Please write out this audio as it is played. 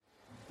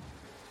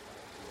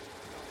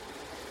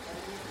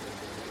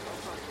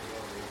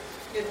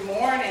Good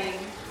morning.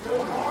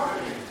 Good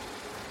morning.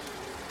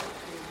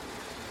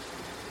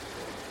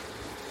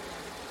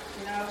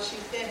 You know, she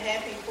said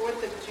happy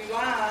 4th of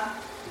July.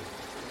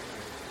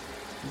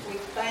 We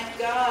thank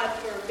God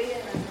for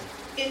being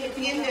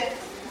independent,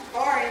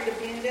 our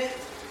independence,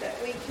 that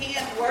we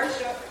can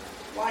worship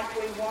like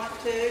we want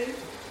to.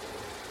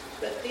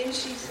 But then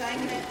she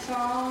sang that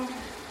song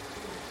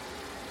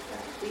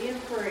about being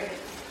free.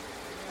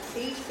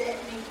 He set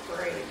me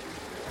free.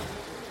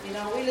 You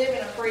know, we live in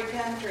a free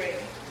country,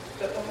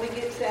 but when we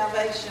get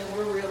salvation,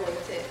 we're really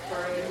set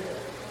free.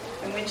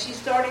 And when she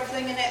started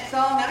singing that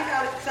song, I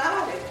got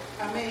excited.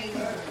 I mean,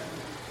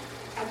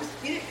 I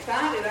just get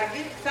excited. I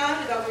get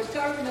excited over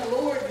serving the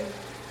Lord and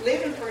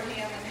living for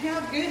Him and how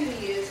good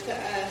He is to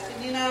us.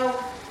 And you know,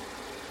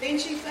 then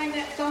she sang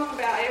that song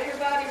about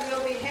everybody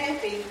will be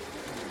happy.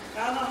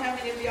 I don't know how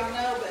many of y'all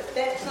know, but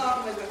that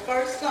song was the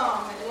first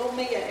song that little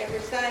Mia ever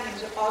sang,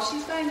 and all she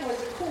sang was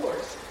the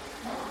chorus.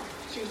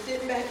 She was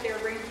sitting back there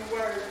reading the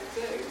words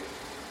too.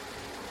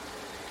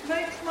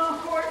 Makes my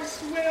heart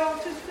swell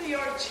to see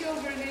our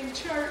children in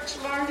church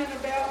learning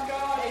about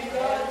God and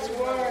God's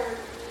Word.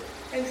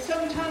 And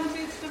sometimes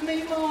it's the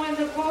Mima and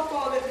the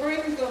Papa that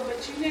brings them,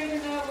 but you never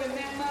know when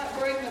they might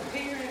bring the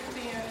parents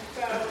in.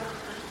 So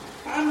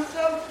I'm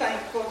so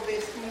thankful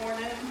this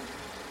morning.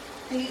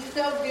 He's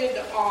so good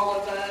to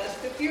all of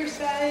us. If you're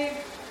saved,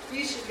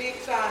 you should be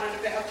excited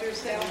about your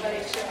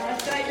salvation. I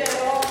say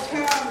that all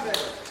the time,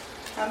 but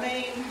I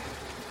mean,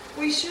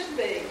 we should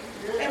be.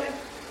 And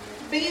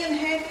being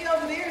happy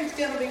over there is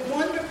going to be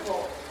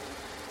wonderful.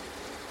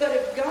 But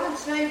if God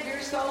saved your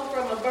soul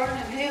from a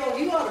burning hell,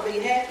 you ought to be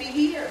happy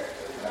here.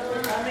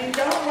 I mean,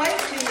 don't wait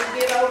till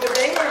you get over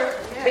there.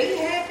 Be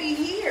happy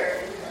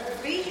here.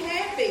 Be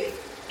happy.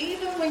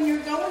 Even when you're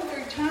going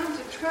through times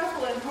of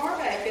trouble and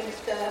heartache and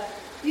stuff,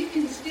 you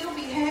can still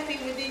be happy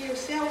within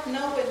yourself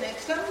knowing that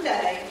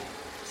someday,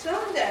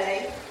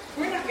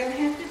 we're not going to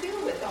have to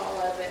deal with all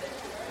of it.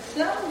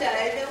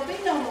 Someday, there'll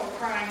be no more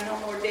crying, no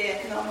more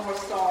death, no more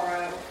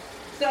sorrow.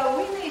 So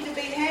we need to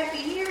be happy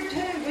here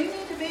too. We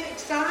need to be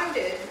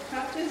excited. I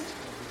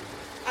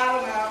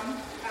don't know.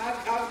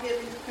 I'll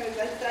get, as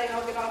they say,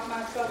 I'll get off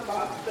my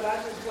soapbox, but I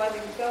just love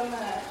Him so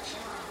much.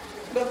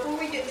 Before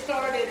we get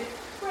started,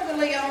 Brother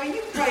Leon, will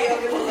you pray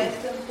over the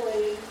lesson,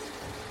 please?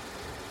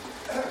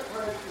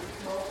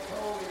 Precious, most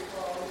holy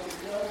Father, we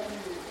love you.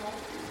 We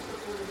thank you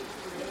for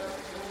the help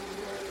and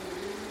the way to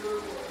read your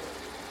word.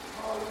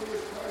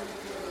 Hallelujah, praise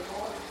to the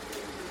Lord,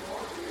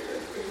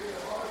 ears to hear,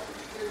 heart to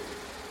speak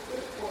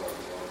this word,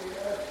 Lord. We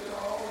ask it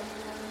all in the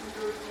name of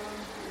your Son,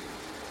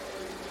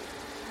 Jesus.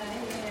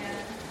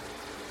 Amen.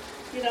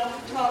 You know,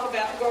 we talk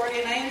about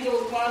guardian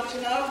angels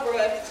watching over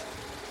us,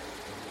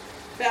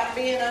 about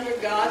being under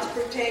God's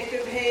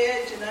protective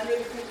hedge and under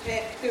the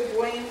protective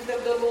wings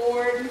of the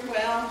Lord.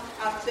 Well,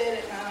 I've said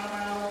it, and I don't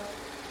know.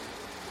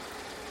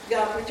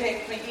 God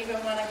protects me even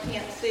when I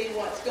can't see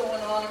what's going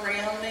on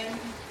around me.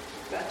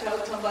 I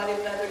told somebody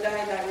the other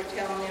day, they were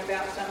telling me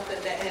about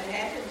something that had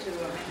happened to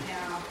them and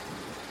how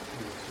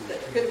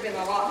it could have been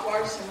a lot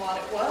worse than what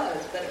it was,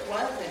 but it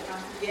wasn't. I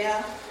said,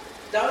 yeah,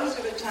 those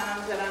are the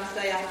times that I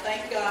say I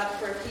thank God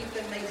for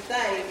keeping me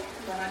safe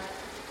when I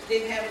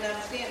didn't have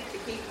enough sense to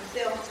keep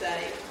myself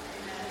safe.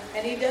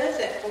 And He does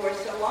that for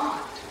us a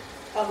lot.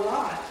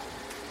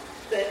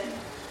 But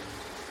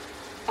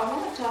I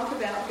want to talk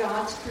about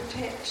God's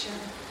protection.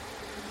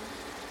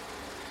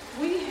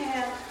 We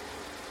have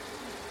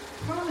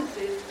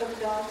promises of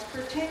God's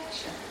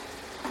protection.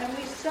 And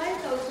we say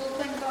those little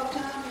things all the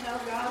time, you know,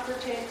 God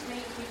protects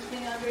me, keeps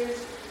me under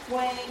His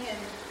wing and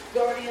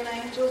guardian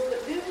angels.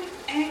 But do we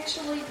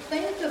actually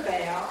think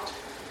about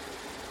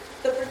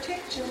the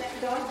protection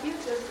that God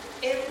gives us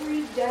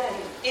every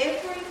day,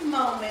 every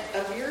moment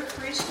of your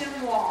Christian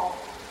walk?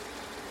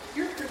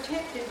 You're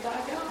protected by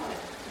God.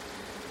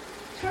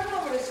 Turn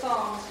over to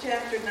Psalms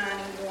chapter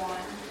 91.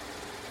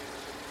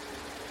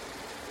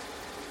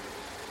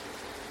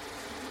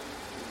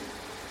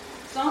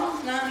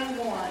 Psalms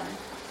 91,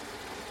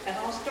 and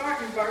I'll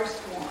start in verse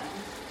 1.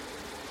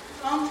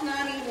 Psalms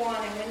 91,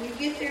 and when you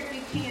get there, if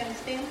you can,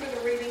 stand for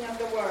the reading of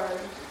the Word.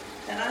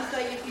 And I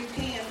say if you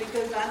can,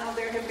 because I know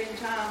there have been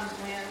times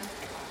when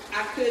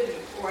I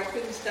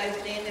couldn't stay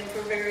standing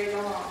for very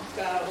long.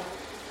 So,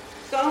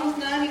 Psalms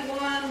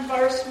 91,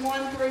 verse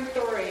 1 through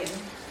 3.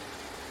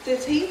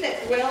 Says, He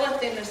that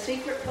dwelleth in the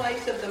secret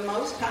place of the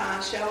Most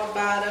High shall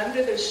abide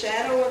under the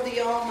shadow of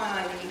the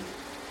Almighty.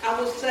 I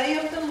will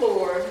say of the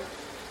Lord,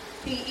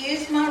 He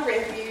is my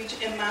refuge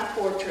and my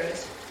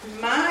fortress.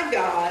 My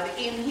God,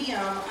 in Him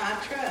I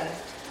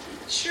trust.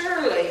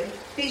 Surely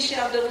He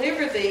shall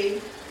deliver thee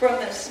from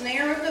the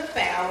snare of the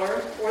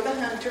fowler, or the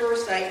hunter, or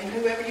Satan,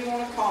 whoever you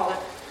want to call it,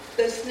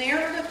 the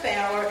snare of the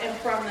fowler, and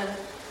from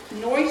the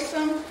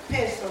noisome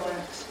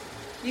pestilence.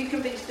 You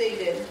can be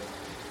seated.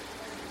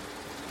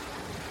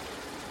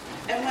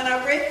 And when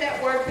I read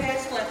that word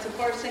pestilence, the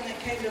first thing that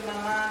came to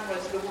my mind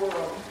was the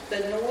world, the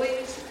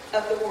noise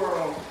of the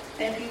world.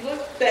 And if you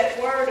look that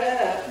word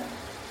up,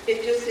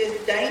 it just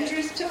says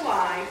dangerous to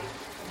life,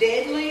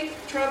 deadly,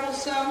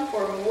 troublesome,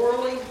 or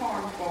morally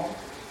harmful.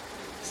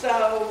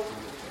 So,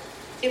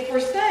 if we're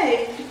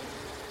saved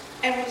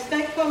and we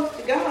stay close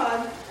to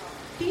God,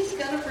 He's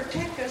going to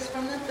protect us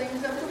from the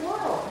things of the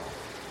world.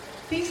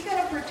 He's going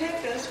to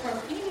protect us from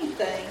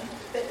anything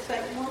that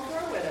Satan will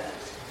throw at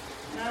us.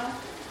 You know?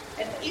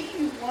 And if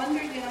you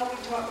wonder, we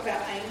talk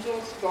about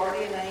angels,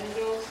 guardian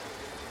angels.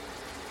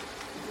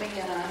 Me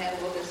and I had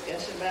a little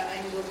discussion about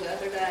angels the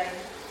other day.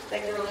 They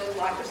girl is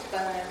like a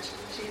sponge.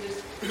 She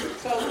just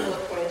so full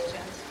of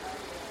questions.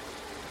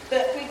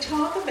 But we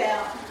talk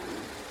about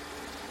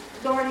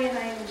guardian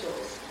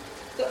angels.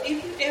 So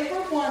if you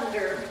ever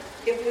wonder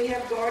if we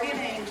have guardian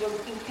angels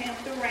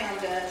encamped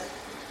around us,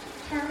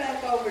 turn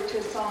back over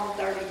to Psalm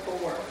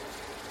 34.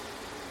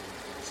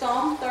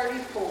 Psalm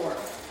 34.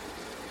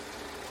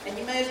 And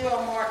you may as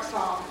well mark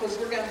Psalm, because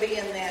we're going to be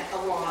in that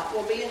a lot.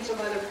 We'll be in some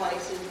other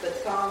places, but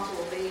Psalms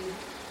will be.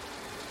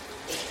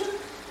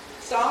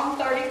 Psalm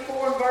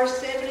 34, verse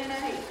 7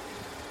 and 8.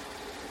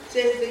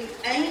 Says,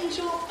 the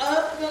angel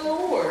of the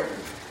Lord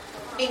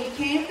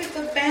encampeth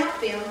about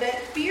them that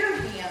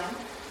fear him,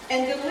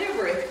 and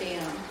delivereth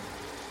them.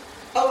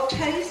 O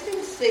taste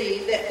and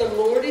see that the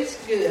Lord is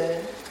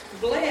good.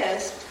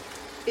 Blessed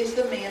is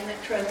the man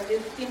that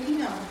trusteth in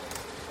him.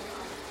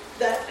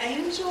 The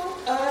angel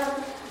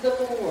of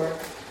the Lord.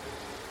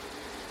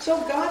 So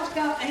God's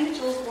got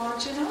angels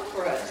watching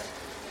over us.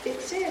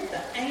 It said,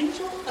 the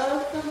angel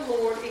of the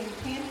Lord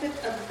encampeth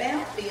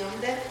about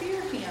them that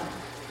fear him.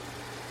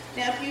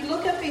 Now, if you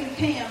look up in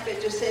camp,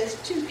 it just says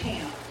to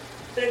camp.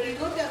 But if you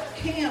look up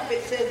camp,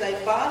 it says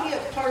a body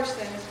of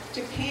persons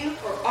to camp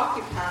or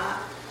occupy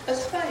a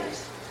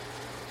space.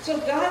 So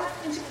God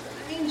sends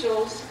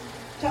angels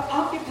to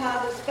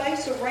occupy the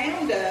space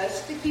around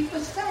us to keep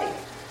us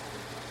safe.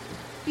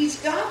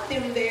 He's got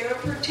them there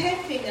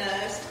protecting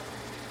us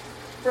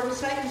from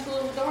Satan's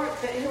little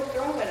darts that he'll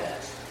throw at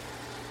us.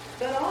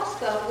 But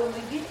also, when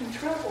we get in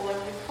trouble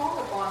and we call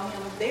upon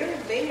him, they're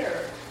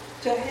there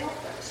to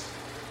help us.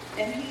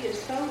 And he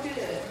is so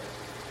good.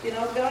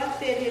 God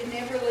said he'd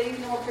never leave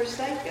nor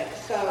forsake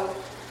us. So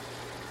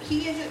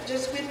he isn't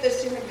just with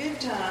us in the good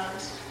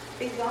times.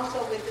 He's also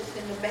with us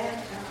in the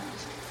bad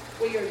times.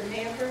 We are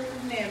never,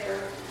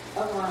 never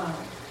alone.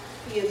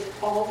 He is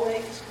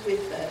always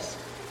with us.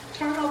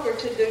 Turn over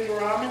to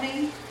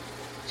Deuteronomy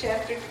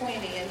chapter 20,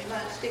 and you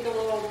might stick a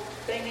little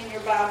thing in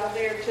your Bible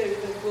there too,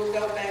 because we'll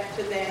go back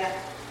to that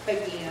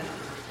again.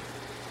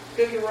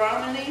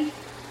 Deuteronomy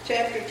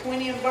chapter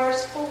 20 and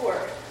verse 4.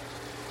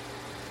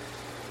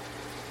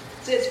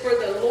 It says, for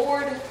the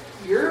Lord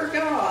your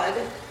God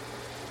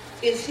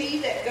is he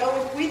that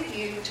goeth with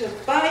you to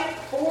fight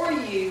for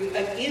you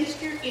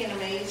against your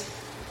enemies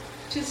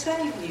to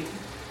save you.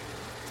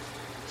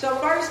 So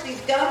first,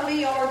 he's got to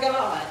be our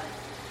God.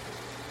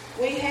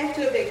 We have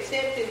to have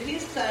accepted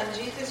his Son,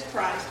 Jesus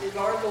Christ, as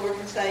our Lord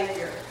and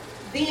Savior.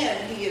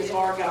 Then he is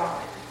our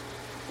God.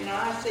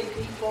 I see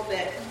people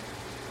that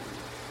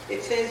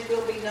it says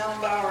we'll be known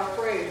by our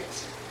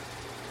fruits.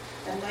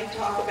 And they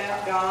talk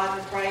about God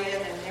and praying,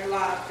 and their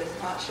life does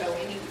not show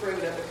any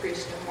fruit of a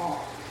Christian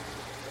walk.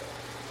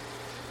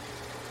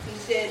 He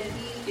said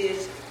he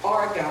is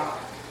our God.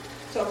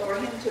 So for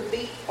him to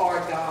be our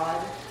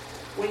God,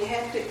 we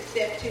have to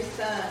accept his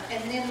Son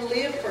and then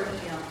live for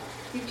him.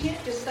 You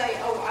can't just say,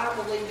 oh, I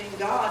believe in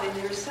God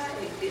and you're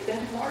saved. It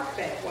doesn't work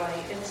that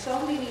way. And so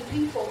many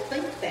people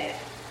think that.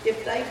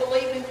 If they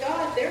believe in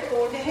God, they're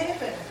going to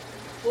heaven.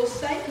 Well,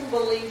 Satan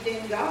believed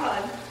in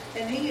God,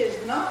 and he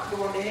is not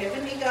going to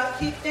heaven. He got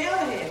kicked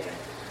out of heaven.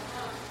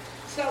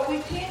 So we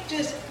can't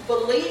just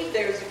believe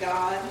there's a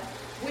God.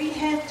 We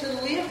have to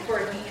live for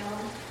him,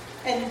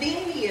 and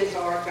then he is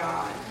our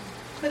God.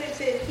 But it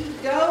said he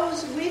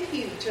goes with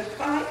you to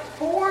fight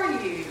for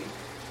you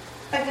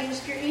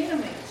against your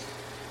enemies.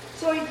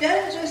 So he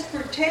doesn't just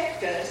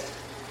protect us.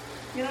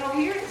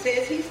 Here it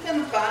says he's going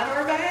to fight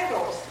our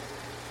battles.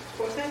 Of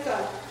course, that's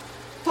a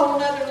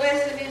whole other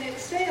lesson in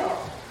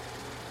itself.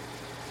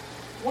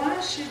 Why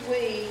should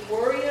we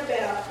worry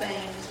about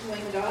things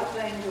when God's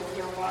angels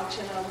are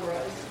watching over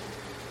us?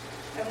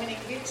 And when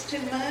it gets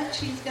too much,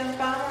 he's going to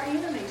fight our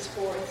enemies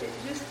for us. It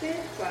just said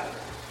so.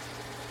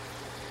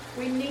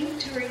 We need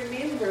to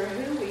remember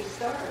who we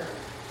serve.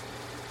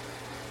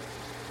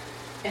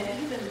 And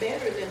even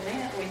better than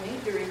that, we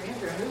need to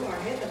remember who our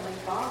Heavenly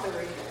Father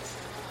is.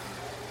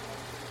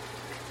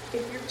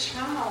 If your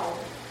child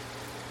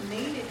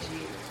needed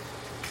you,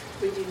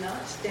 would you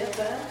not step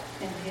up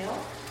and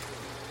help?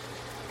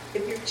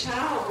 If your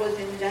child was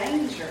in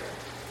danger,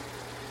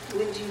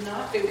 would you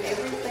not do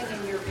everything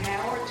in your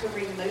power to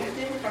remove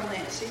them from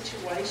that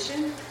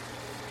situation?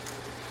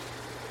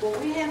 Well,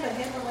 we have a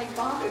Heavenly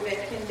Father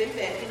that can do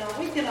that.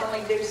 We can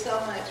only do so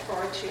much for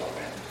our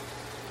children.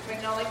 We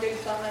can only do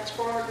so much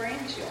for our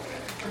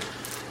grandchildren.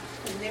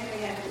 And then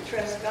we have to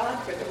trust God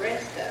for the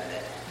rest of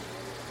it.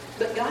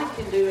 But God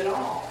can do it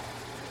all.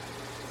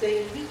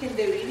 See, he can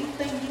do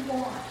anything he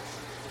wants.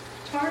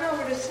 Turn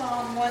over to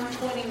Psalm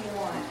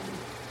 121.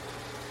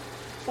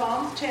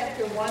 Psalms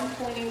chapter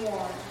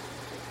 121.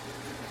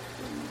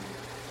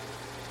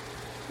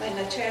 And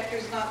the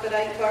chapter's not but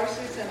 8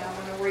 verses, and I'm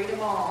going to read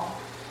them all.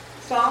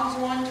 Psalms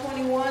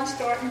 121,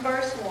 starting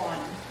verse 1.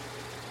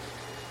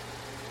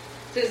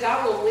 It says,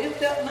 I will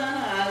lift up mine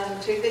eyes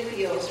unto the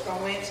hills, from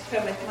whence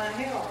cometh my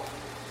help.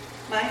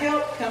 My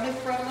help cometh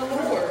from the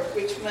Lord,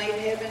 which made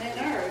heaven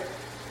and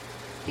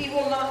earth. He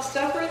will not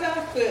suffer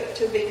thy foot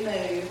to be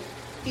moved.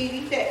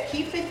 He that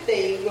keepeth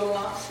thee will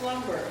not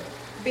slumber.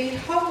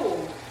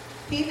 Behold,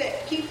 he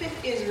that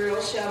keepeth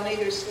Israel shall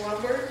neither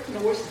slumber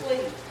nor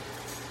sleep.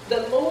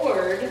 The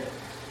Lord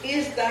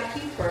is thy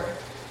keeper.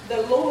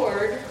 The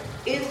Lord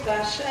is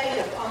thy shade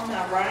upon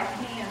thy right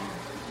hand.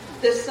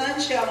 The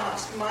sun shall not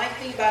smite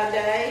thee by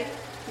day,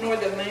 nor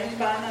the moon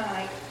by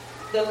night.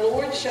 The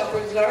Lord shall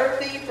preserve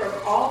thee from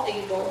all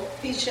evil.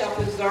 He shall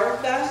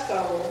preserve thy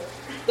soul.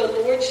 The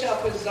Lord shall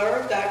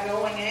preserve thy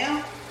going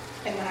out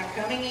and thy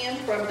coming in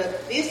from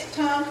this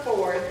time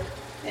forth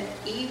and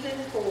even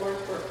for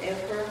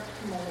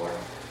forevermore.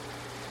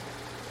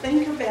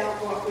 Think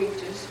about what we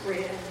just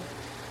read.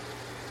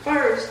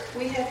 First,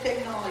 we have to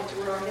acknowledge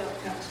where our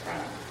help comes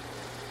from.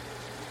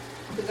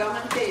 Because I'm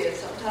going to tell you,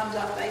 sometimes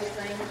I face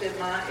things in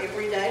my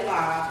everyday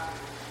life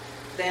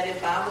that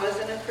if I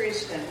wasn't a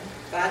Christian,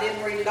 if I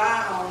didn't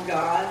rely on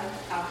God,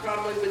 I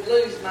probably would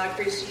lose my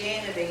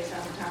Christianity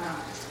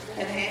sometimes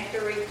and have to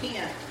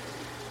repent.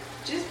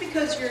 Just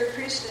because you're a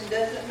Christian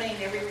doesn't mean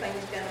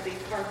everything's going to be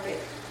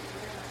perfect.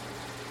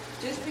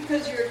 Just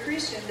because you're a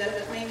Christian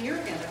doesn't mean you're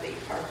going to be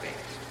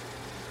perfect.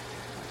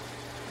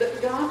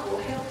 But God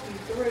will help you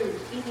through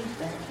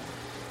anything.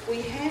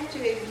 We have to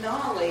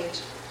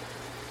acknowledge,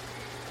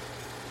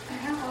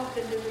 how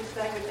often do we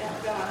say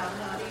without God, I'm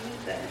not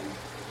anything?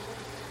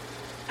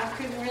 I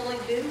couldn't really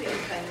do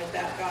anything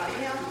without God.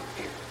 Yeah,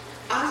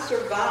 I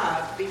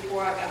survived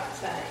before I got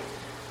saved.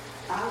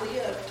 I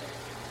lived.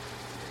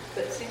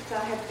 But since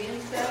I have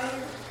been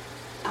saved,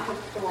 I have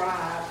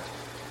thrived.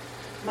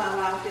 My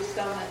life is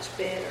so much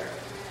better.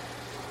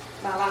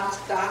 My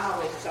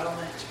lifestyle is so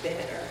much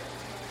better.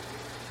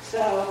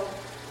 So,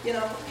 we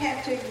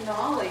have to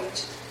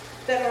acknowledge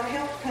that our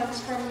help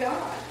comes from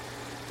God.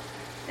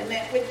 And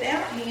that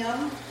without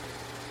Him,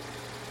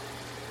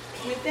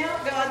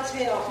 without God's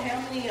help,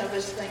 how many of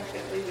us think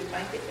that we would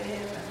make it to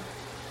heaven?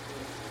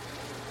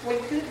 We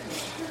couldn't.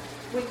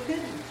 We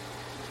couldn't.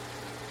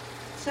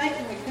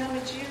 Satan would come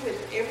at you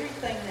with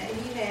everything that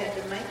he had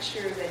to make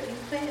sure that you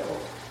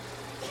failed.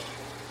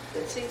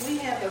 But see, we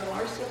have a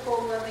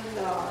merciful, loving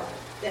God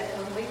that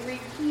when we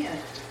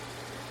repent,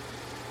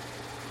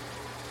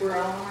 we're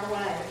on our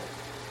way.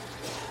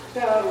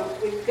 So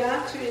we've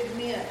got to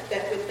admit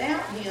that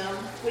without Him,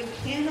 we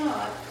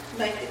cannot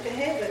make it to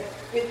heaven.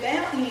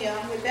 Without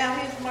Him, without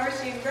His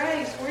mercy and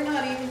grace, we're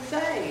not even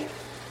saved.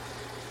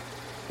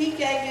 He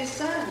gave His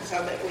Son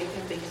so that we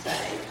can be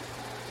saved.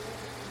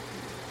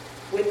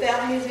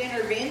 Without His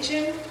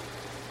intervention,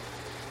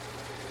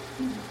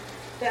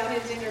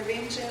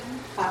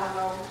 I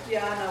know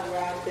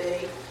where I'd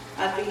be.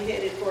 I'd be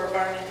headed for a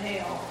burning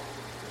hell.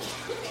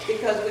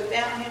 Because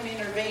without Him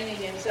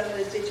intervening in some of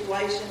the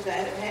situations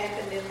that have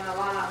happened in my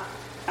life,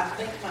 I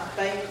think my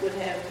faith would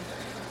have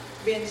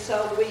been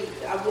so weak,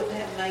 I wouldn't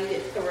have made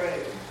it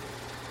through.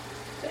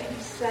 But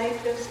He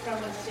saved us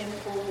from a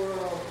sinful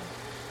world.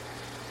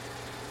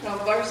 Now,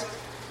 verse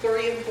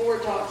 3 and 4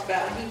 talks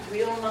about He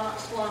will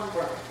not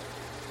slumber.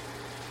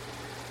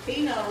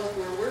 He knows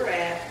where we're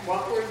at,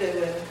 what we're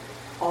doing,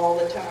 all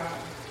the time.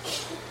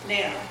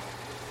 Now,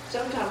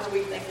 sometimes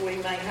we think we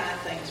may hide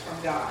things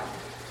from God.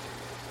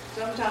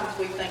 Sometimes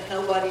we think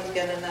nobody's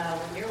going to know,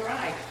 and you're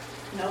right.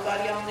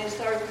 Nobody on this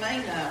earth may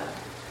know,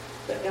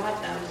 but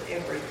God knows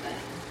everything.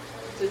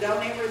 So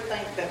don't ever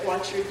think that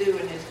what you're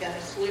doing is going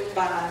to slip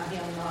by and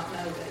Him not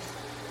notice.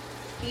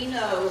 He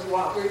knows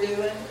what we're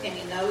doing, and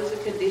He knows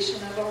the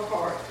condition of our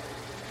heart.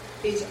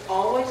 He's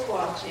always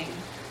watching,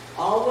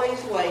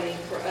 always waiting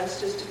for us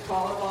just to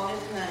call upon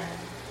His name,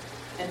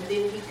 and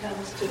then He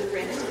comes to the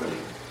rescue.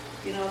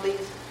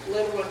 These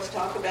little ones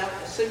talk about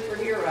the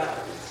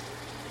superheroes.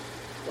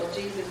 Well,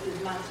 Jesus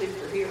is my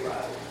superhero.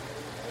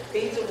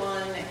 He's the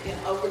one that can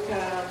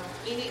overcome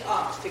any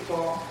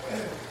obstacle,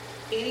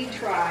 any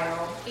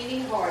trial,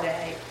 any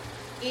heartache,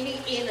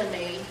 any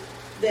enemy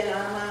that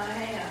I might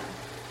have.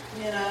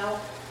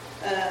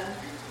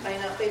 May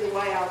not be the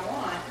way I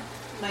want,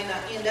 may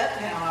not end up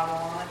how I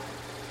want,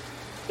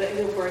 but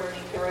He'll bring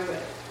me through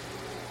it.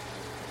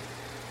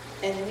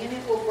 And then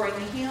it will bring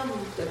Him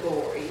the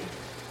glory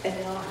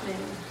and not me.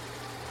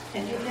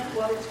 And isn't that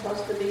what it's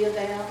supposed to be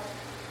about?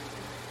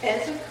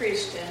 As a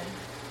Christian,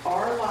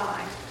 our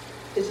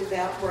life is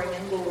about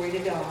bringing glory to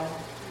God.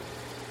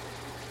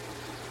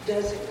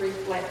 Does it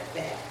reflect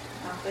that?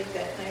 I think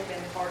that may have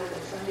been part of the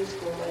Sunday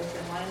school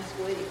lesson last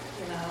week,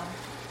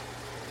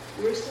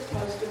 We're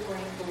supposed to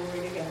bring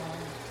glory to God.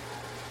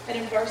 And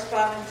in verse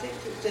 5 and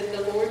 6 it said,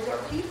 the Lord's our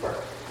keeper.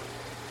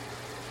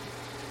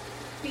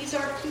 He's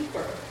our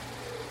keeper.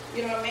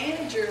 A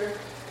manager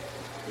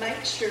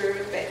makes sure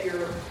that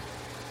you're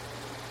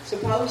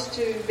supposed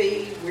to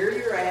be where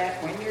you're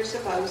at, when you're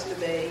supposed to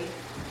be,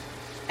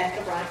 at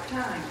the right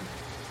time.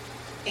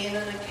 And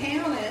an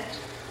accountant,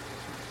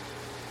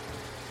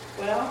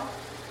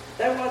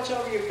 They watch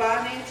over your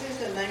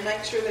finances and they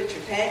make sure that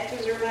your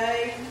taxes are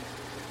paid.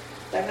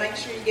 They make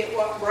sure you get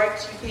what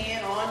breaks you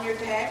can on your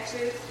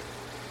taxes.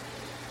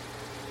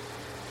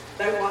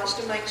 They watch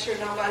to make sure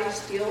nobody's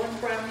stealing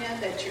from you,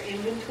 that your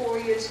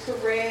inventory is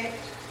correct.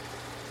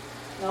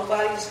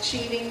 Nobody's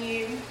cheating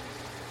you.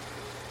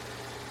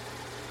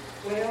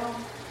 Well,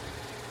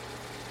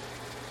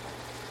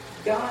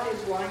 God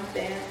is like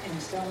that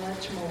and so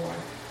much more.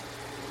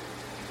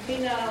 He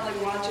not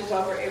only watches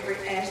over every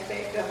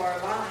aspect of our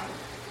life,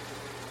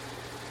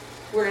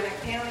 where an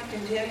accountant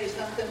can tell you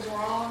something's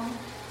wrong,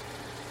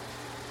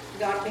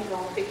 God can go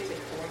and fix it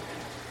for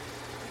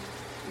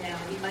you. Now,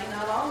 He may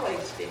not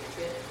always fix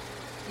it.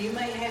 You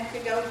may have to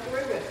go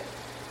through it,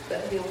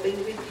 but He'll be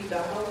with you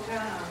the whole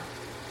time.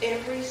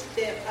 Every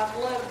step. I've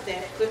loved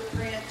that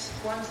footprints,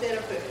 one set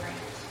of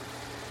footprints.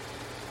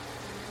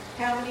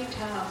 How many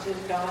times has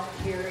God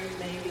carried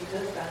me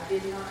because I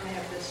did not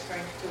have the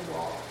strength to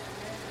walk?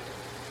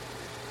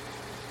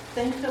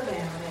 Think about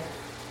it.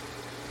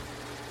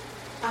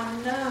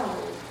 I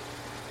know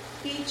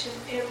each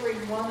and every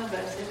one of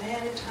us have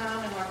had a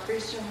time in our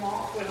Christian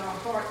walk when our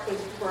heart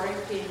was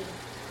breaking.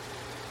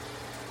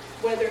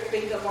 Whether it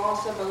be the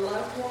loss of a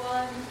loved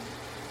one,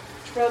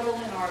 trouble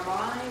in our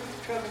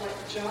life, trouble at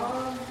the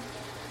job.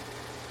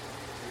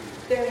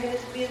 There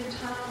has been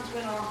times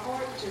when our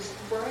heart just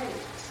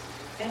breaks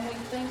and we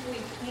think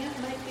we can't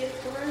make it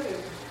through.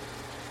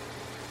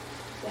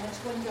 That's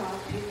when God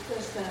picks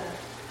us up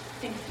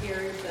and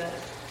carries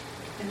us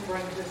and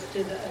brings us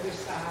to the other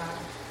side.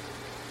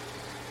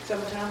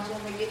 Sometimes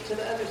when we get to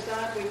the other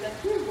side, we think,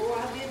 "Ooh, boy,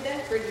 I did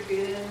that pretty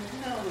good."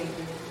 No, we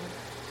didn't.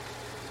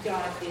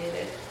 God did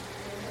it.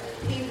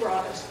 He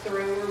brought us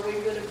through, or we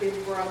would have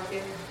been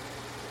broken.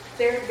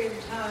 There have been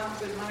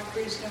times in my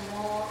Christian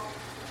walk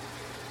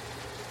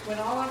when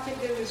all I could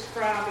do was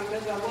cry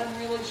because I wasn't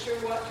really sure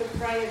what to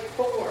pray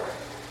for.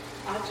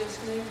 I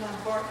just knew my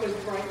heart was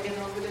breaking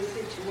over the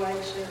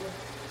situation.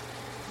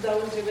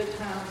 Those are the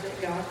times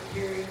that God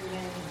carried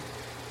me.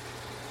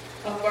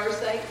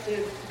 Verse 8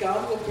 says,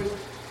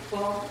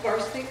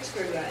 verse 6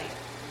 through 8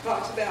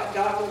 talks about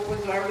God will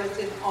preserve us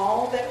in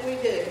all that we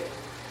do.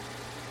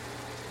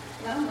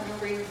 Now I'm going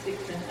to read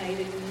 6 and 8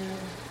 again.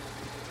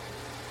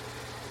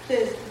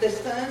 It says, the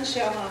sun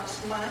shall not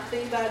smite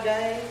thee by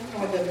day,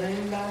 nor the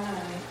moon by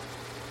night.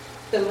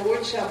 The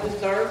Lord shall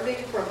preserve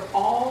thee from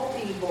all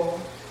evil.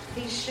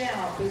 He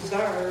shall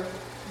preserve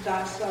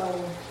thy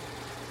soul.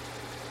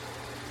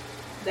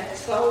 That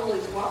soul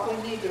is what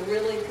we need to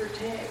really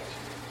protect.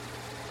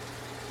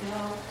 You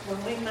know,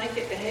 when we make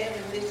it to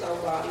heaven, this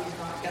old body's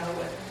not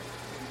going.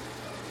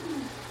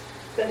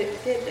 But it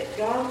said that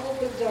God will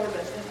preserve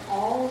us in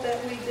all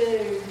that we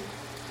do.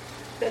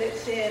 But it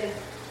said,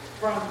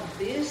 from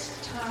this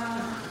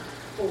time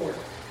forth.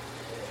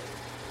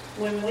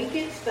 When we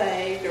get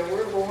saved or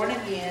we're born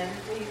again,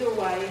 either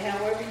way,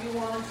 however you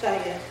want to say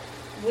it,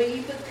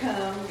 we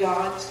become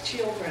God's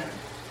children.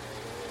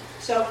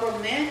 So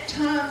from that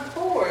time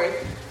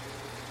forth,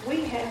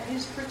 we have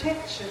His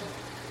protection.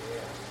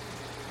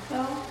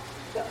 Well,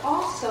 but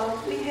also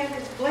we have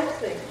His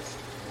blessings.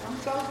 I'm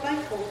so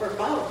thankful for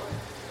both.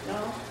 You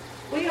know,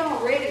 we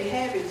already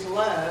have His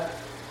love.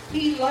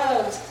 He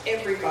loves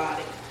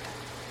everybody,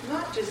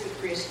 not just a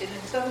Christian.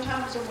 And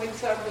sometimes when we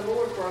serve the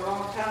Lord for a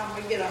long time,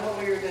 we get a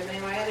holier than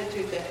thou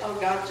attitude that, oh,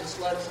 God just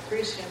loves a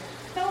Christian.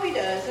 No, He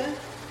doesn't.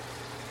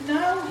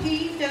 No,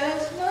 He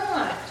does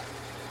not.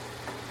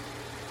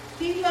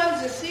 He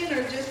loves a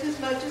sinner just as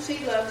much as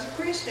He loves a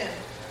Christian.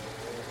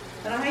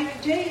 And I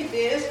hate to tell you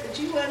this, but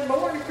you weren't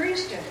born a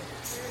Christian.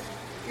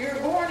 You were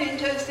born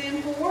into a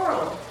sinful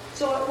world.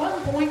 So at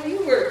one point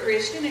you were a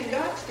Christian and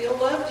God still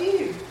loved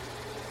you.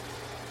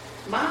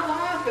 My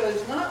life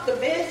was not the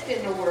best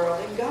in the world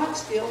and God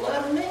still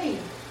loved me.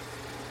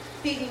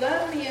 He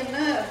loved me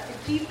enough to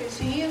keep His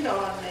hand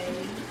on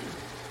me.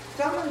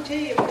 So I'm going to tell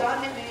you, if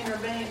God didn't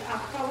intervene, I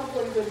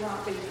probably would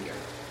not be here.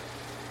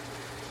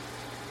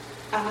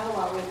 I know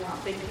I would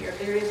not be here.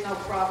 There is no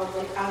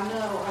probably. I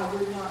know I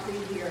would not be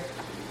here.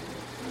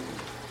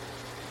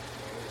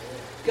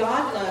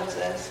 God loves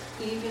us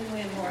even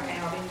when we're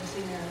out in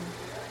sin.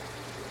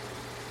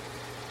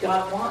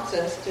 God wants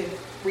us to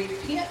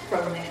repent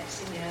from that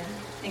sin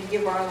and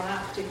give our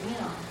life to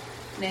Him.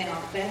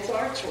 Now, that's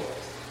our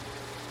choice.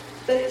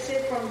 But it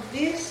said from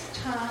this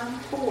time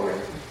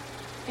forth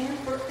and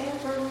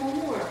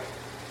forevermore.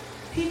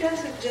 He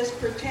doesn't just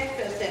protect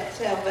us at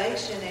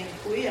salvation and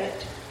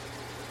quit.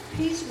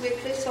 He's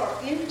with us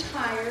our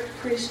entire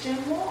Christian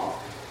walk.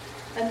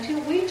 Until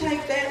we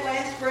take that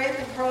last breath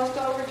and cross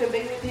over to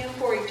be with Him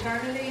for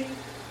eternity.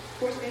 Of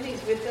course, then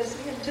He's with us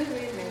then too,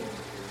 isn't He?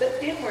 But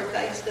then we're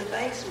face to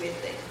face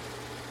with Him.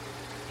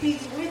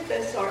 He's with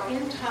us our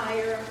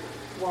entire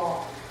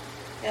walk.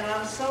 And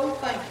I'm so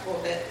thankful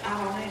that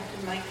I don't have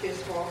to make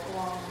this walk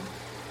alone.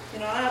 You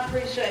know, I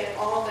appreciate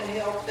all the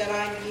help that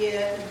I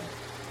get. And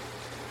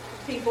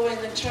people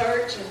in the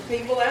church and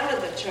people out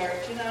of the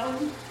church, you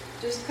know.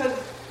 Just because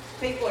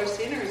people are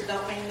sinners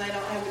don't mean they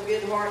don't have a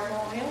good heart and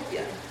won't help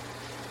you.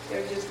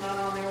 They're just not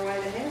on their way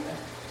to heaven.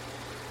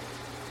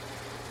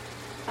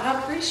 I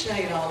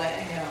appreciate all that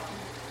help.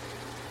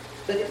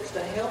 But it's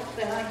the help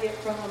that I get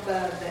from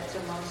above that's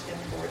the most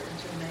important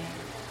to me.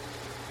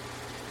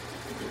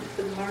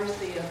 The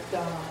mercy of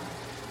God.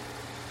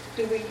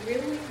 Do we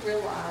really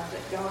realize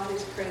that God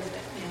is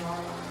present in our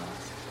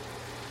lives?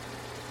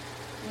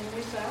 And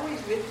we say, oh,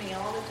 he's with me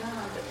all the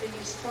time. But do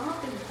you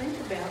stop and think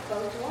about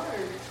those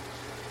words?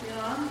 You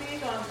know, I'm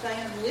big on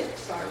saying lip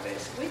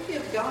service. We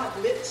give God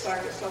lip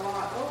service a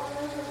lot. Oh, I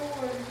love the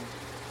Lord.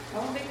 I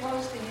want to be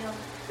close to him.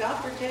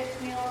 God protects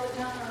me all the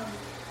time.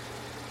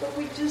 But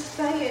we just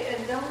say it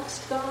and don't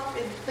stop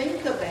and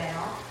think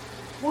about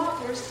what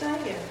we're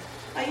saying.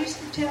 I used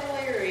to tell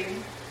Larry,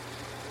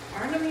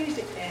 turn the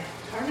music down,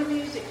 turn the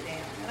music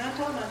down. And I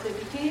told him, I said,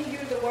 if you can't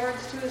hear the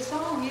words to a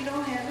song, you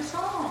don't have a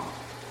song.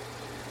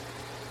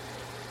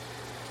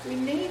 We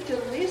need to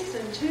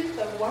listen to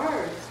the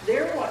words.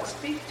 They're what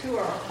speak to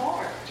our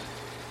heart.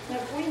 Now,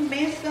 if we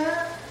mess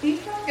up,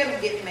 he's not going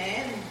to get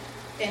mad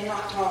and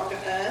not talk to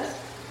us.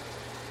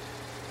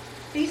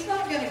 He's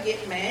not going to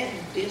get mad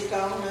and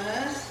disown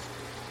us.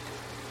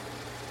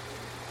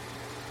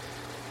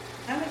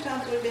 How many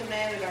times have we been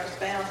mad at our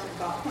spouse and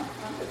thought,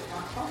 I'm just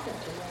not talking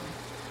to them?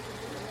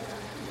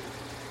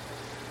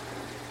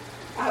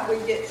 I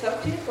would get so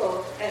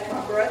tickled at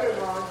my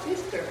brother-in-law and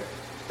sister.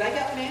 They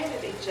got mad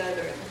at each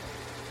other. And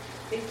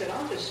he said,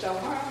 I'll just show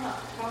her. I'm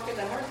not talking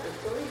to her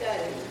for 3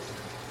 days.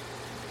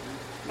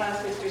 My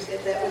sister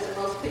said that was the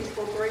most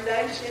peaceful 3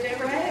 days she'd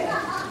ever had.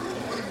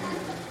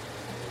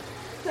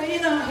 So,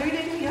 you know, who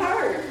did he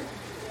hurt?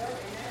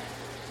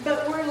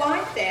 But we're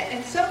like that.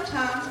 And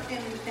sometimes,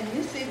 and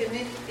this even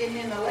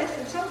in the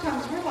lesson,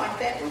 sometimes we're like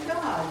that with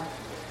God.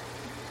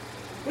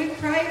 We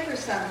pray for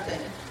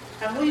something,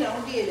 and we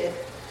don't get it.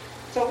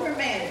 So we're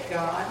mad at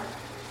God.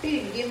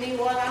 He didn't give me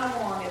what I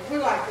wanted. We're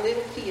like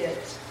little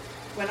kids.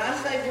 When I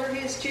say we're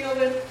his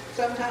children,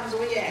 sometimes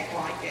we act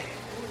like it.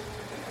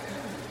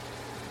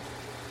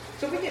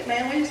 So we get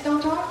mad, we just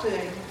don't talk to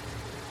him.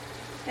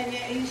 And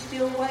yet he's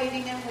still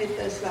waiting and with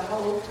us the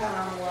whole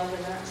time,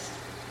 loving us.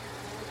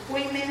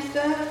 We messed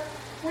up,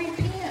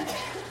 repent.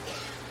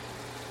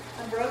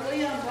 And Brother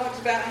Leon talks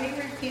about he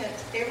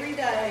repents every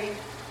day,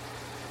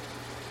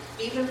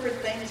 even for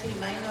things he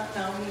may not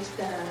know he's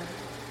done.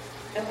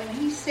 And when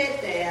he said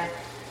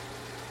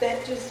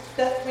that just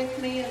stuck with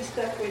me and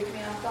stuck with me.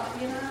 I thought,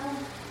 you know,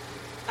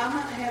 I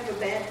might have a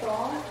bad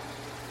thought,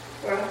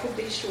 or I could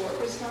be short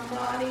with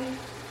somebody,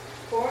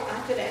 or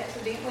I could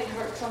accidentally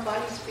hurt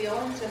somebody's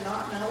feelings and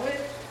not know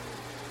it.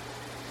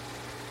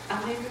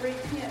 I need to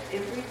repent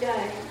every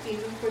day,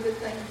 even for the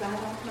things I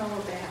don't know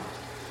about.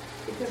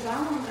 Because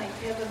I want to make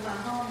heaven my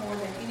home more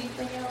than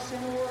anything else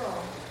in the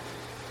world.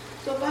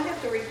 So if I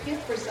have to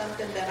repent for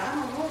something that I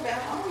don't know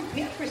about, I'll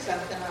repent for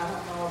something I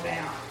don't know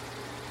about.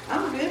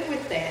 I'm good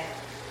with that.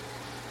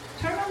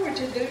 Turn over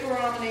to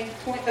Deuteronomy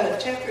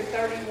chapter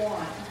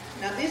 31.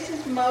 Now this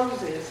is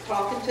Moses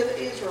talking to the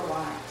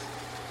Israelites.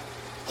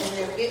 And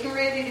they're getting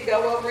ready to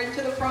go over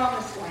into the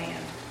promised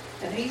land.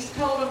 And he's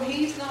told them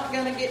he's not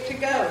going to get to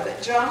go,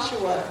 that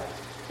Joshua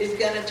is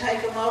going to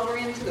take them over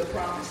into the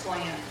promised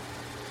land.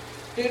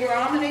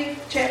 Deuteronomy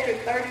chapter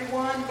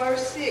 31,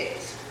 verse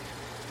 6.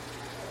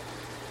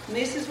 And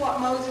this is what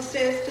Moses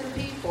says to the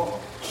people.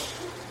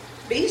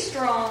 Be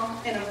strong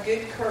and of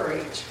good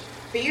courage.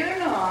 Fear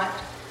not,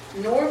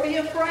 nor be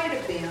afraid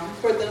of them,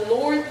 for the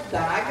Lord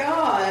thy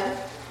God,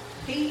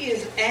 He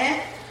it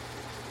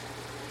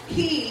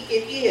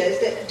is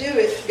that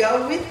doeth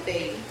go with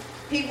thee.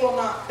 He will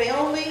not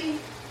fail thee,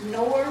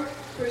 nor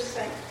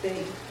forsake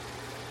thee.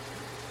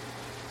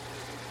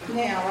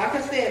 Now, like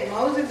I said,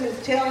 Moses is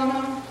telling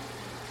them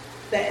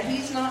that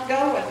he's not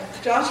going.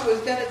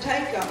 Joshua's going to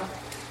take them.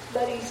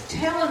 But he's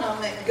telling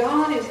them that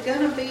God is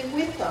going to be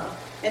with them.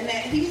 And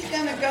that he's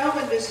going to go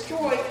and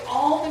destroy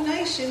all the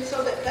nations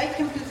so that they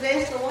can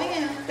possess the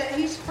land that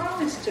he's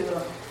promised to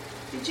them.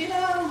 Did you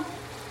know?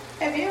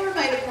 Have you ever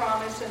made a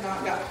promise and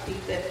not got to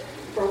keep it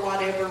for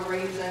whatever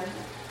reason?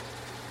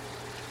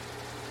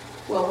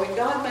 Well, when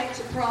God makes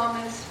a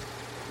promise,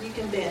 you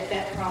can bet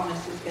that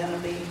promise is going to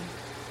be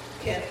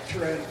kept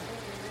true.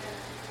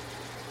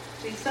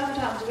 See,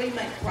 sometimes we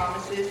make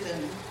promises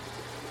and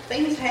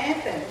things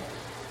happen.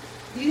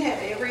 You have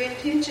every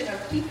intention of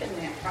keeping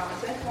that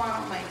promise. That's why I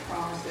don't make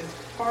promises.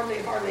 Hardly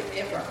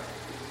ever.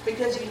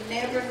 Because you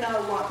never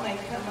know what may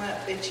come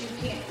up that you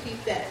can't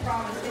keep that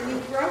promise and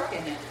you've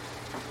broken it.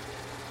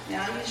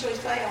 Now, I usually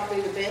say I'll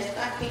do the best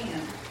I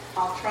can.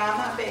 I'll try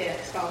my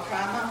best. I'll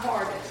try my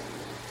hardest.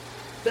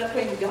 But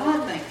when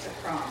God makes a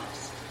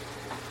promise,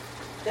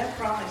 that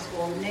promise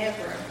will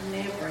never,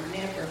 never,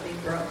 never be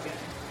broken.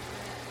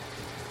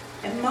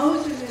 And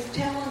Moses is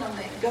telling them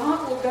that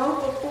God will go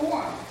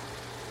before them.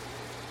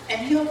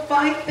 And he'll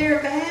fight their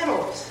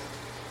battles.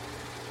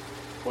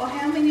 Well,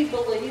 how many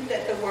believe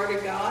that the Word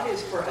of God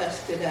is for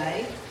us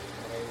today?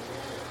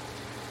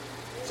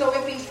 So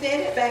if he said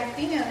it back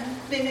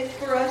then it's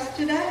for us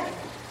today.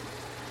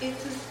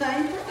 It's the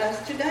same for us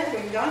today.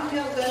 When God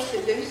tells us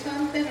to do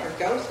something or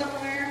go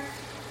somewhere,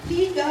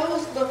 he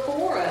goes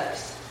before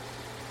us.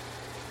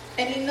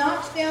 And He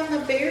knocks down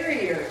the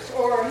barriers,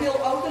 or He'll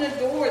open a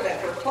door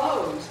that were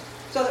closed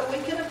so that we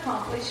can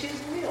accomplish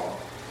His will.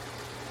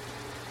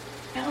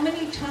 How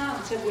many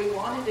times have we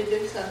wanted to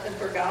do something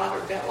for God,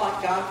 or felt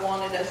like God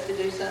wanted us to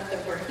do something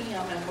for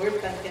Him, and we're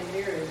thinking,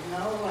 there is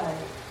no way,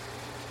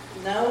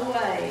 no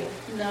way,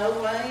 no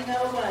way,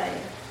 no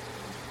way.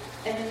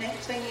 And the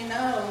next thing you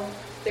know,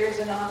 there's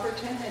an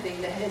opportunity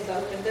that has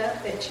opened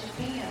up that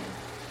you can.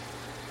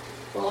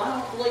 Well, I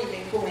don't believe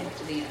in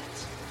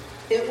coincidence.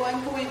 It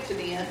wasn't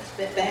coincidence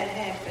that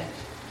happened.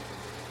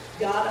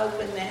 God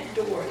opened that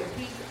door. If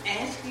He's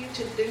asked you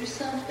to do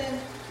something,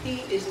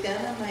 He is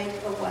going to make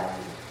a way.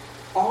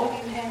 All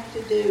you have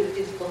to do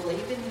is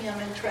believe in Him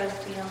and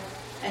trust Him,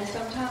 and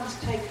sometimes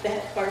take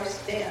that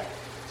first step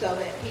so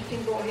that He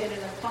can go ahead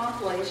and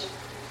accomplish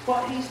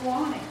what He's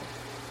wanting.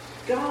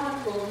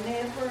 God will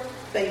never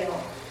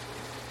fail.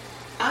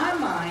 I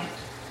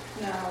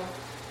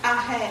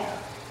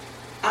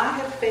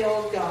have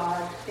failed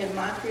God in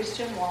my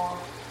Christian walk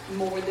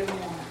more than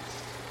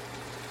once.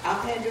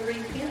 I've had to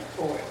repent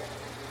for it.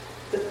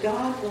 But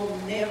God will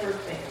never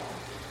fail.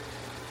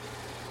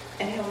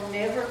 And He'll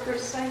never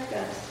forsake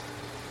us.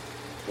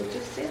 It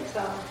just said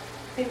so.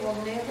 He will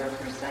never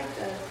forsake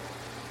us.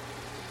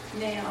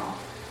 Now,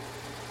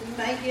 He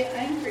may get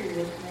angry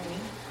with me.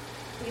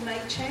 He may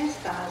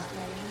chastise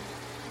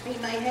me. He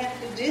may have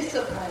to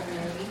discipline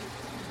me.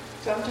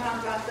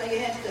 Sometimes I say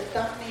He has to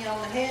thump me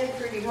on the head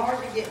pretty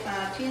hard to get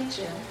my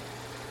attention.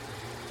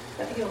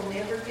 But He'll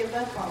never give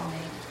up on me.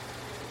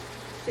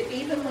 So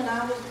even when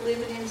I was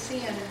living in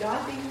sin,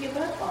 God didn't give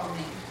up on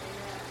me.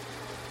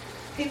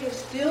 He was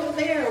still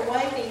there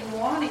waiting,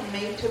 wanting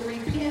me to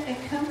repent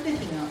and come to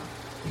Him.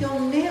 He'll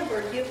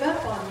never give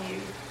up on you.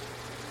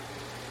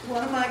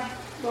 One of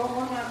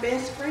my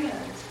best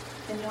friends,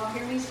 and y'all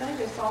hear me say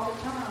this all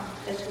the time,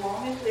 as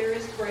long as there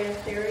is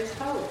breath, there is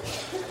hope.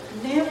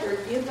 Never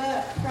give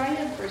up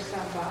praying for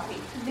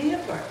somebody.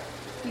 Never.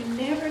 You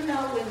never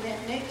know when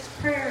that next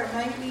prayer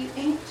may be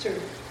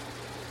answered.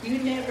 You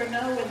never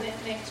know when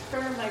that next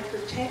prayer may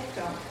protect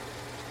them.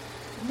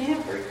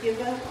 Never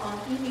give up on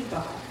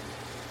anybody.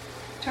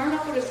 Turn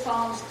over to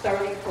Psalms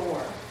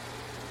 34.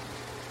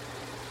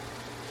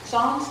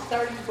 Psalms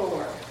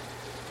 34.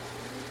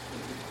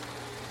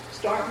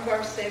 Start in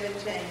verse 17.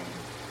 It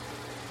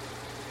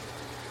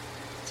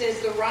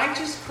says, the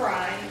righteous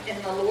cry,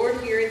 and the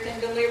Lord heareth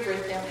and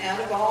delivereth them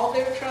out of all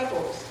their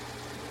troubles.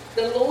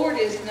 The Lord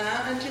is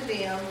nigh unto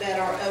them that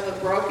are of a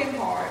broken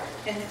heart,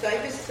 and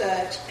saveth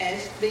such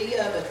as be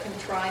of a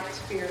contrite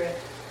spirit.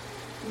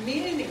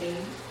 Many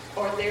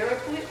are their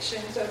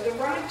afflictions of the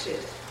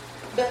righteous,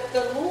 but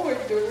the Lord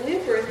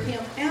delivereth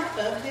him out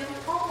of them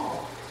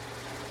all.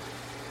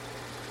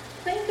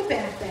 Think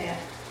about that.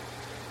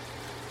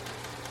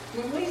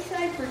 When we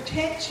say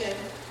protection,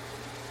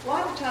 a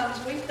lot of times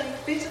we think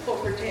physical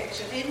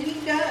protection, and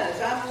He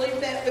does. I believe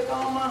that with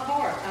all my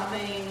heart. I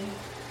mean,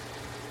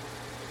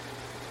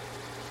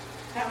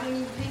 how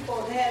many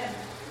people have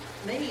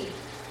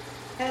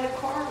had a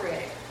car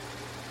wreck?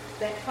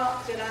 That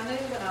cop said, I knew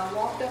when I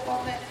walked up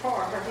on that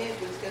car, her head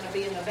was going to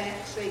be in the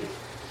back seat.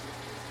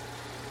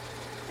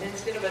 And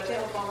instead of a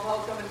telephone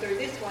pole coming through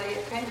this way,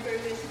 it came through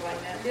this way.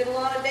 Now, it did a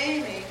lot of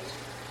damage.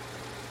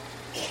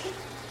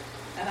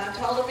 And I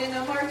told him in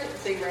the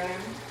emergency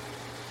room.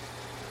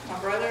 My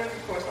brother,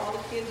 of course, all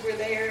the kids were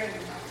there, and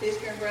my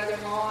sister and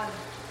brother-in-law. And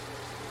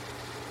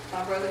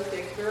my brother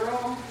said,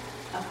 girl,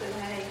 I said,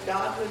 hey,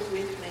 God was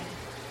with me.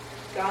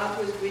 God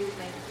was with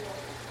me.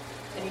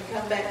 And he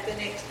come back the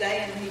next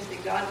day, and he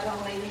said, God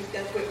told me He's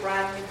going to quit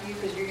riding with you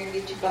because you're going to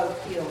get you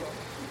both killed.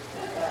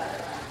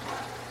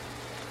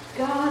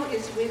 God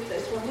is with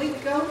us. When we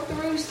go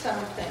through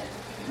something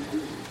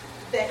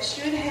that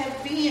should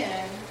have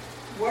been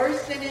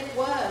worse than it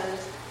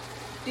was,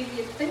 do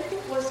you think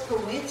it was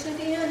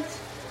coincidence?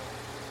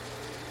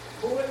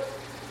 Boy,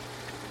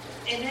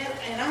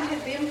 and I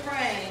had been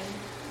praying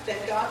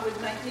that God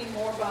would make me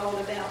more bold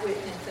about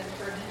witnessing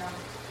for Him.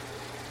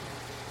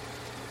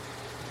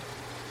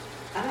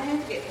 I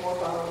had to get more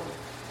bold.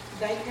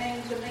 They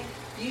came to me.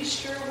 You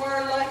sure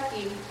were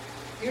lucky.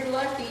 You're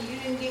lucky you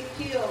didn't get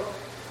killed.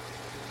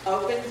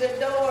 Opens the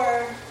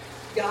door.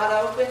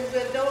 God opens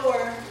the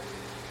door.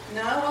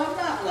 No, I'm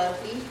not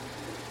lucky.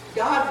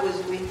 God was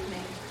with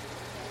me.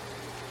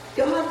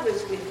 God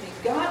was with me.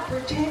 God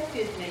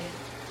protected me.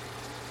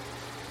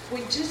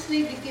 We just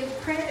need to give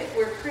credit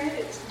where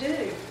credit's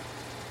due.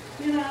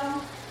 You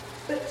know,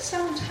 but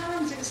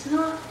sometimes it's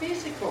not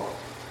physical.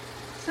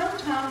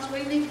 Sometimes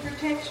we need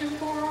protection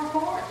for our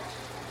heart,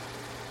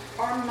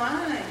 our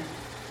mind,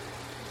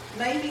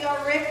 maybe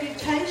our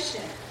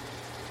reputation.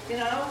 You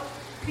know,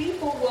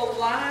 people will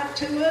lie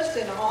to us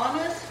and on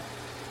us.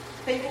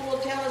 People will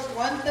tell us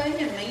one thing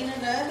and mean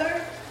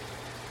another.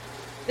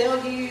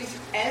 They'll use,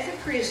 as a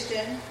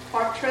Christian,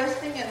 our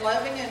trusting and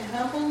loving and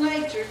humble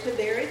nature to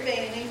their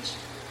advantage.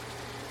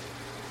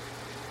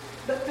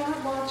 But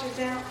God watches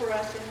out for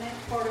us in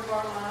that part of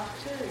our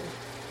life too.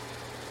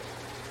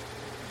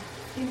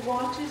 He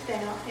watches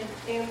out in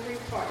every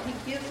part. He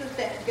gives us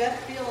that gut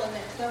feeling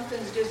that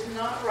something's just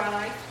not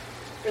right.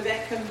 or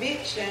that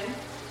conviction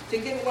to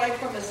get away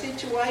from a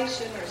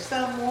situation or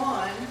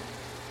someone,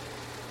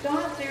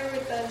 God's there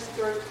with us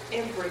through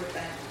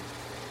everything.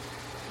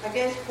 I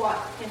guess what,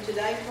 in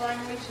today's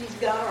language, He's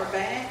got our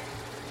back.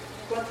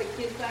 What the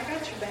kids say, I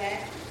got your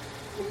back.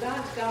 Well,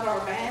 God's got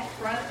our back,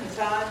 front and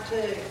side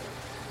too.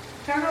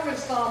 Turn over to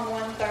Psalm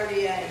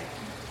 138.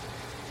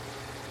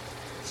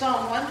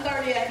 Psalm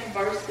 138 and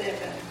verse 7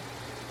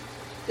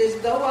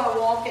 says, though I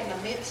walk in the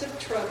midst of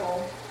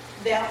trouble,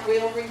 thou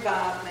wilt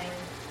revive me.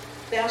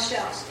 Thou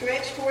shalt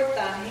stretch forth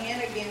thy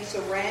hand against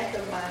the wrath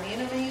of mine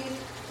enemies,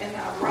 and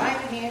thy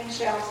right hand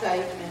shall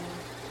save me.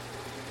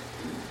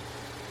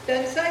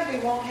 Doesn't say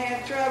we won't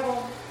have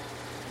trouble,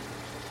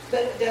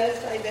 but it does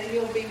say that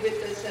He'll be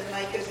with us and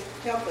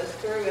help us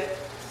through it,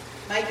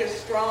 make us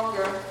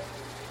stronger.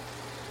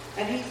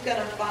 And He's going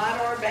to fight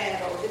our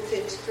battles. It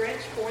said,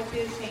 stretch forth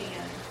His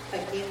hand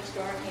against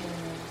our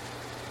enemies.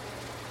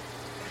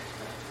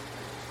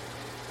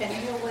 And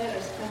He'll let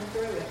us come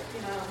through it.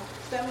 You know,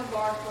 some of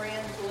our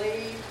friends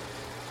leave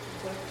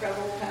when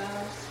trouble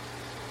comes.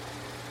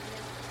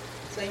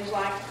 Seems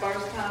like the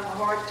first time, a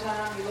hard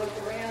time, you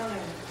look around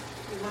and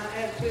you might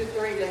have 2 or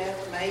 3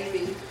 left,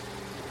 maybe.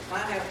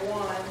 Might have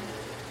 1.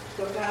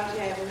 Sometimes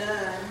you have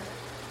none.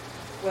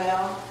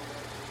 Well,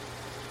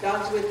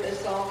 God's with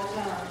us all the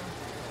time.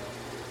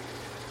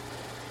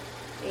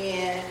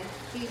 And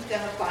He's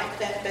going to fight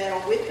that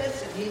battle with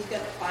us, and He's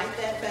going to fight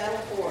that battle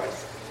for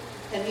us.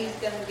 And He's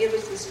going to give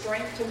us the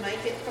strength to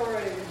make it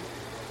through.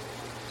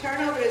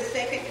 Turn over to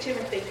 2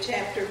 Timothy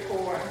chapter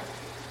 4.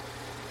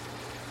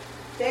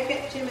 2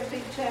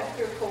 Timothy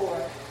chapter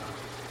 4,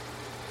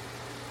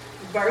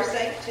 verse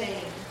 18.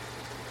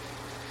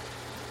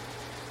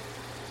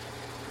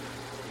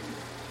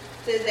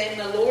 It says, and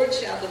the Lord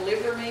shall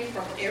deliver me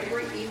from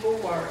every evil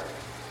work,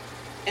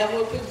 and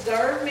will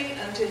preserve me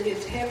unto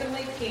His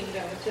heavenly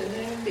kingdom, to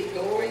whom be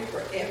glory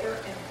forever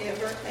and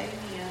ever.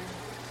 Amen.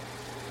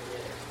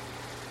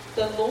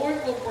 The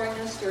Lord will bring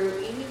us through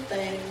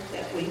anything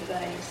that we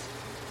face.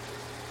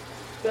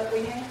 But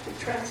we have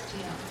to trust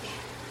Him.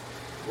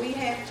 We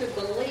have to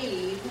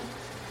believe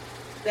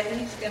that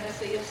He's going to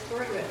see us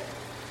through it.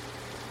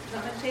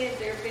 I'm going to tell you,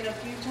 there have been a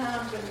few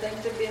times when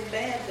things have been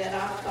bad that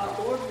I thought,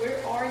 Lord, where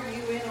are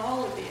you in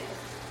all of this?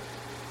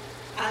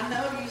 I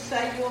know you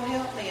say you'll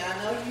help me.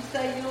 I know you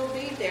say you'll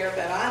be there,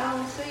 but I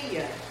don't see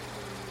you.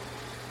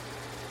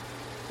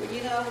 Well,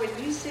 you know,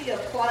 when you see a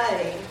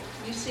play,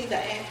 you see the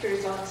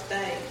actors on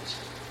stage.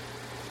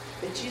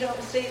 But you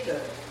don't see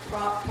the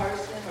prop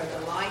person or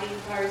the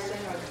lighting person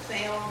or the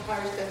sound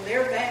person.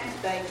 They're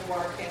backstage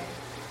working.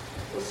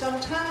 Well,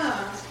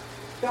 sometimes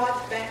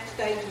God's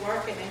backstage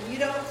working and you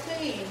don't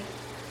see Him,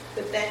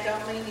 but that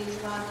don't mean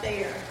He's not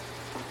there.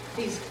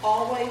 He's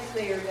always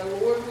there. The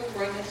Lord will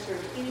bring us through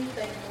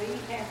anything we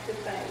have to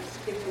face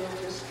if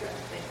we'll just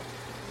trust Him.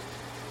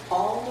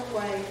 All the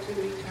way to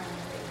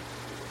eternity.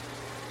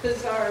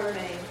 Preserve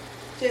me.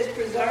 It says,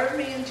 preserve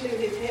me into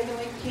His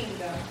heavenly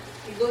kingdom.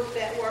 If you look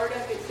that word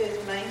up, it says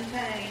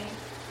maintain.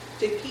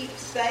 To keep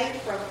safe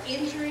from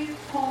injury,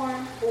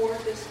 harm, or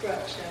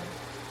destruction.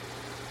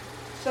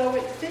 So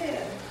it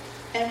said,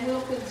 and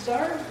will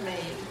preserve me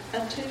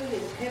unto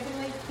His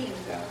heavenly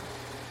kingdom.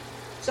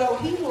 So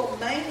He will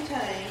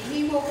maintain,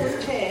 He will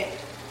protect,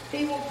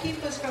 He will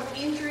keep us from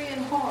injury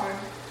and harm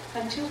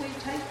until we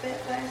take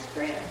that last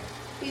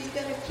breath. He's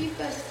going to keep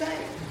us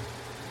safe.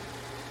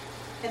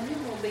 And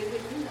then we'll be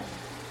with Him.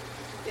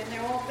 Then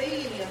there won't be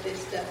any of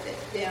this stuff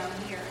that's down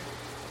here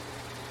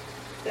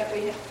that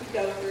we have to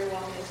go through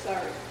on this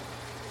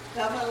earth.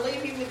 Now I'm going to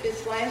leave you with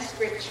this last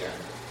scripture.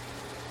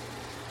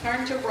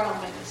 Turn to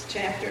Romans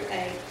chapter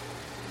 8.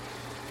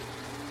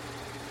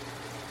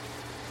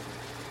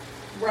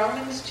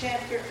 Romans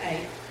chapter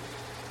 8,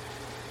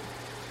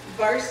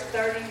 verse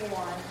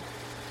 31.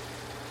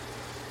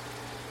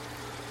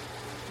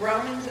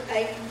 Romans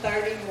 8 and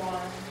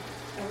 31.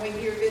 And we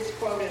hear this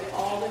quoted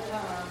all the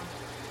time.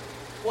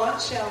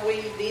 What shall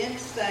we then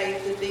say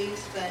to these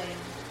things?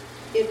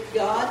 If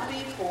God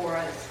be for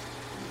us,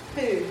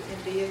 who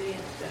can be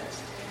against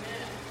us?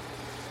 Amen.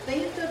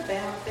 Think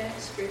about that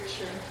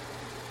scripture.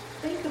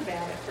 Think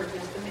about it for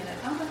just a minute.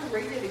 I'm going to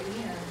read it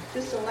again.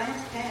 Just the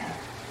last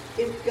half.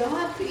 If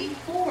God be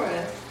for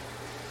us,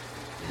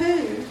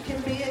 who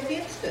can be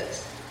against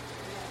us?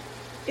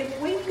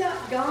 If we've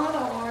got God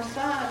on our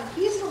side,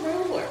 He's the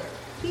ruler.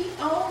 He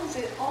owns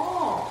it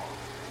all.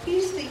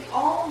 He's the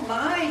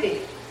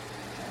Almighty.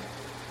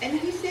 And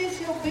He says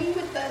He'll be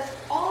with us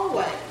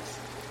always.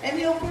 And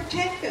He'll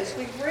protect us.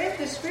 We've read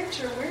the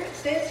scripture where it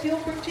says He'll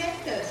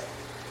protect us.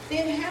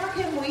 Then how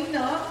can we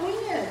not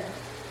win?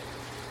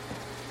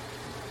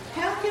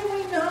 How can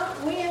we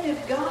not win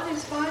if God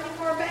is fighting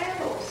our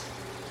battles?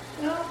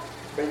 Well,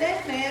 for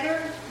that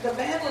matter, the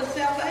battle of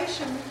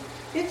salvation,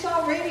 it's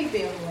already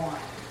been won.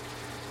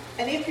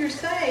 And if you're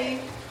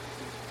saved,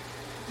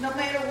 no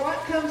matter what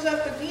comes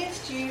up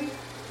against you,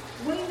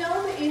 we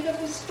know the end of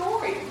the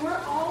story.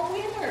 We're all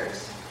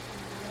winners.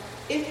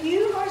 If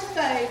you are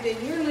saved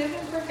and you're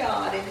living for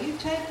God and you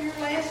take your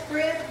last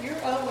breath, you're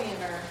a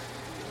winner.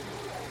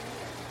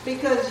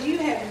 because you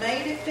have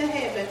made it to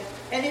heaven.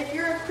 And if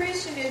you're a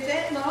Christian, is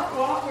that not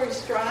what we're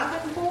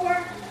striving for?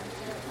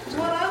 It's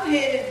what I'm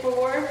headed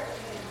for.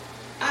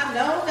 I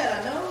know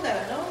that I know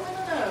that I know that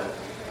I know.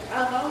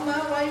 I'm on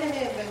my way to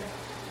heaven.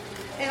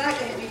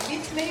 And it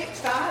gets me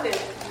excited.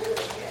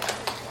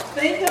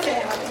 Think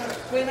about it.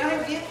 When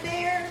I get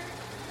there,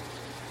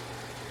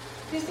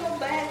 this old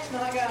back's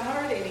not going to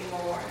hurt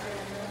anymore.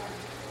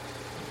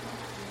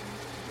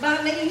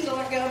 My knees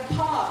aren't going to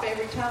pop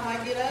every time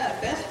I get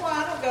up. That's why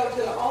I don't go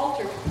to the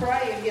altar to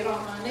pray and get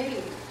on my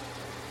knees.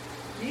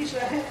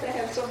 Usually I have to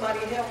have somebody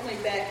help me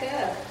back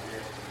up.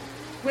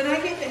 When I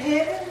get to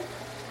heaven,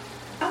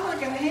 I'm not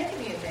going to have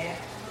any of that.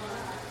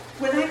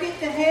 When I get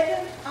to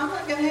heaven, I'm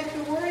not going to have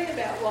to worry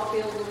about what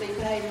bills will be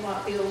paid and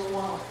what bills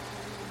won't.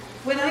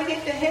 When I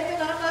get to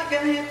heaven, I'm not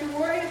going to have to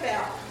worry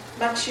about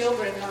my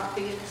children not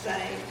being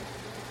saved.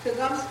 Because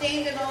I'm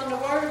standing on the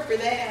word for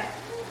that.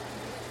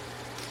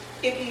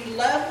 If you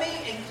love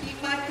me and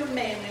keep my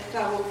commandments,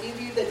 I will give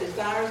you the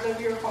desires of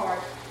your heart.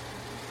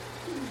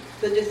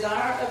 The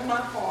desire of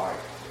my heart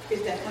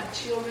is that my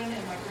children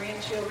and my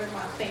grandchildren,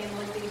 my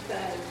family be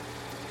saved.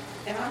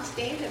 And I'm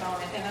standing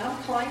on it, and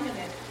I'm claiming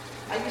it.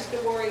 I used to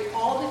worry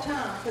all the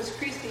time, because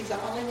Christy's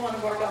the only one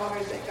of our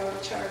daughters that go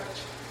to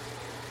church.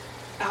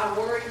 I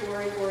worried.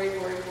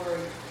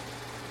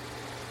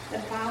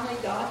 And finally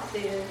God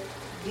said,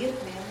 give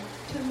them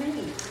to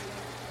me.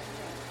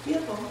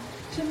 Give them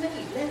to me.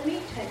 Let me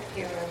take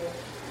care of it.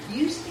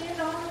 You stand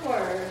on the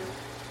word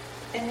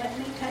and let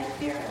me take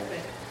care of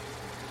it.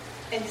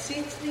 And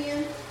since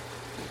then,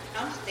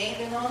 I'm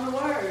standing on the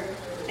word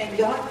and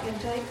God can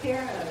take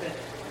care of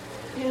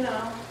it. You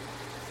know.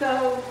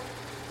 So,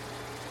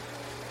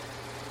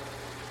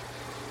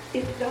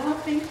 if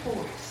God be for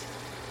us,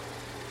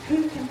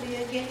 who can be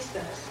against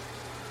us?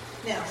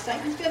 Now,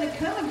 Satan's going to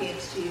come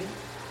against you.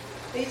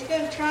 He's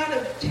going to try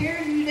to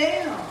tear you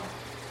down.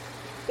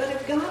 But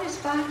if God is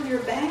fighting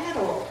your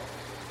battle,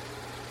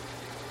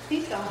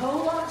 he's a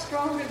whole lot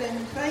stronger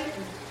than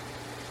Satan.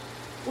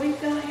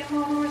 We've got him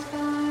on our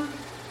side.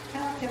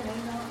 How can we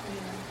not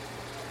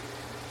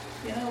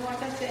win? You know,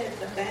 like I said,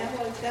 the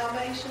battle of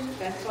salvation,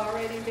 that's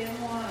already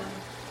been won.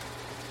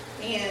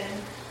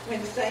 And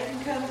when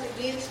Satan comes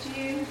against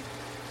you,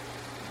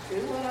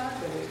 do what I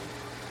do.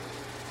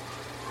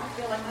 I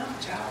feel like I'm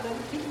a child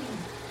of the King.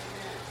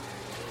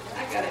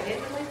 I got a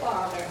heavenly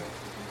Father.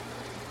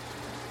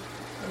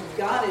 And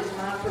God is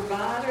my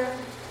provider,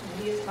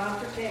 and he is my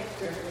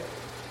protector.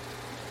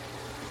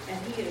 And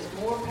he is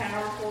more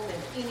powerful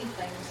than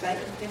anything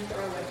Satan can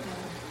throw at me.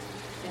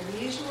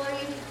 And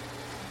usually,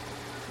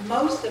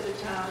 most of the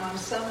time, I'm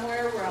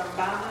somewhere where I'm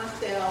by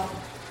myself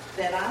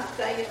that I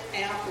say it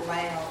out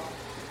loud.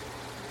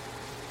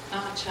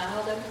 I'm a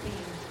child of the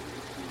King.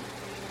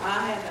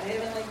 I have a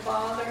heavenly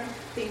Father.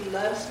 He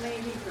loves me.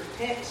 He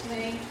protects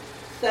me.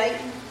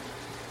 Satan,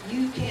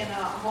 you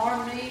cannot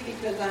harm me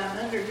because I'm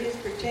under his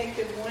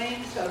protective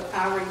wing. So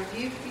I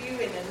rebuke you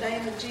in the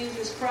name of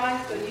Jesus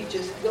Christ. So you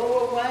just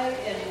go away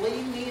and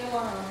leave me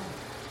alone.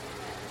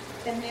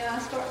 And then I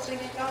start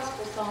singing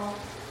gospel songs.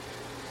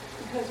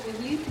 Because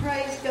when you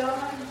praise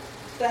God,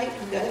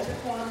 Satan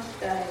doesn't want to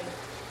stay.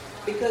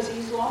 Because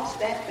he's lost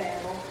that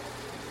battle.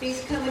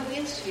 He's come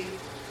against you.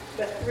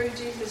 But through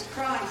Jesus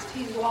Christ,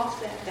 he's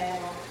lost that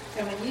battle.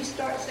 And when you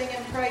start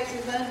singing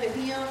praises unto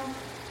him,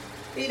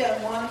 he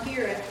doesn't want to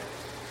hear it.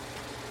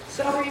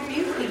 So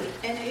rebuke him.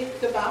 And if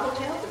the Bible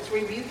tells us,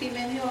 rebuke him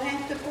and he'll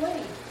have to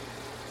flee.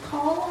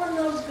 Call on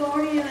those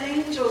guardian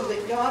angels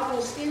that God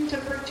will send to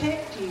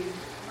protect you.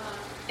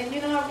 And you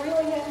know, I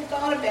really hadn't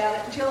thought about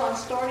it until I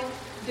started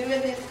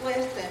doing this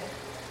lesson.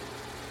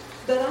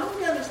 But I'm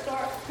going to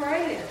start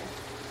praying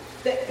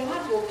that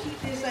God will keep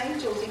his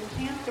angels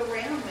encamped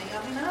around me.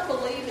 I mean, I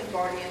believe in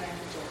guardian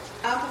angels.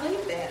 I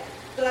believe that.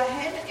 But I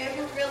hadn't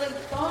ever really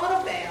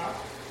thought about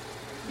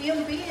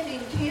them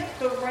being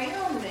encamped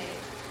around me.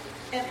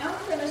 And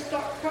I'm going to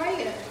start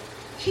praying,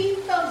 keep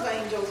those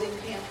angels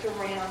encamped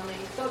around me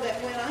so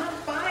that when I'm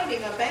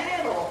fighting a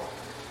battle,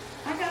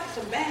 I got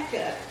some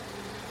backup.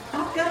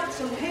 I've got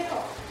some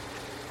help.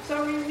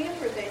 So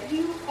remember that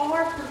you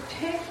are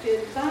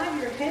protected by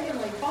your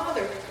Heavenly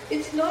Father.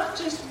 It's not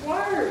just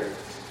words.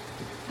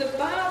 The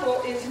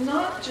Bible is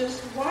not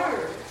just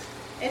words.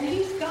 And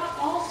he's got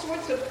all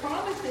sorts of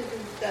promises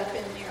and stuff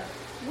in there.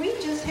 We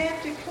just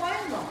have to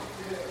claim them.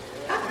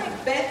 I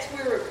think that's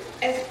where,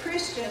 as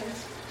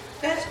Christians,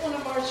 that's one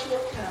of our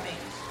shortcomings.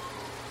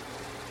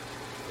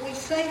 We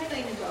say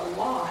things a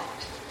lot,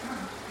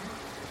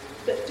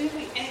 but do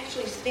we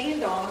actually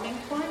stand on them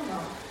and claim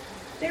them?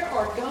 There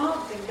are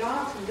gods and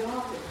gods and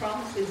gods of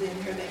promises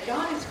in here that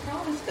God has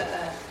promised to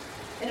us.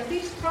 And if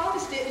he's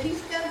promised it,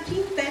 he's going to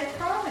keep that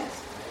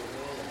promise.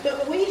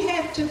 But we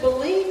have to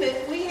believe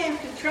it, we have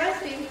to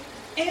trust him,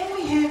 and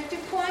we have to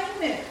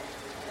claim it.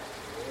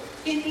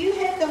 If you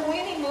had the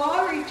winning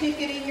lottery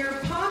ticket in your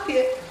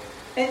pocket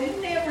and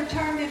you never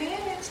turned it in,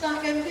 it's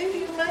not going to do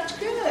you much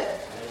good.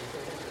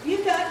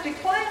 You got to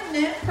claim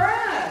that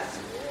prize.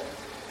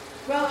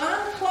 Well,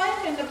 I'm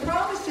claiming the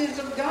promises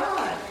of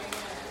God.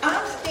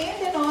 I'm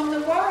standing on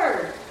the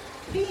word.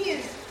 He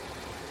is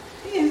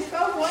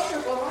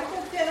wonderful. Like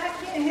I said, I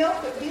can't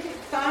help but get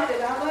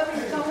excited. I love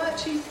him so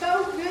much. He's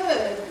so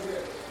good.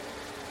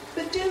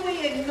 But do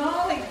we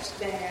acknowledge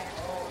that?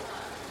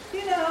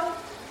 You know,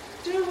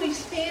 do we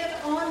stand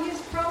on his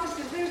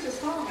promises? There's a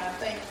song, I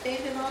think,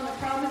 standing on the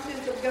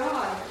promises of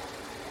God.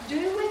 Do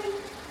we?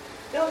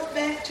 Goes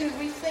back to,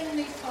 we sing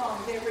these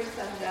songs every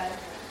Sunday.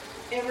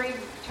 Every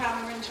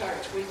time we're in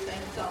church, we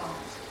sing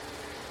songs.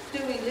 Do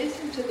we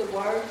listen to the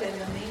words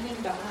and the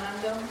meaning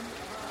behind them?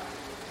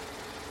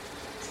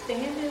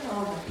 Standing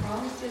on the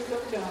promises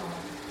of God.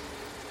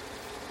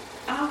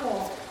 I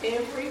want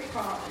every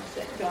promise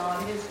that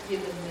God has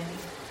given me.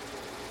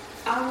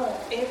 I want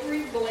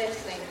every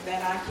blessing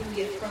that I can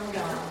get from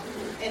God.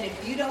 And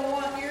if you don't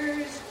want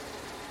yours,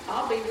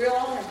 I'll be real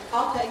honest.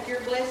 I'll take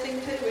your blessing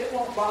too. It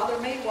won't bother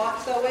me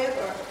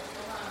whatsoever.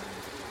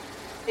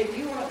 If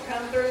you want to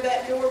come through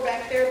that door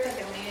back there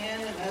thinking,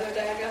 man, another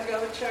day I got to go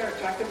to church.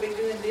 I could be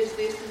doing this,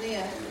 this, and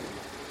this.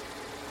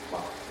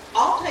 Well,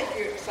 I'll take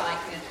your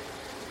excitement.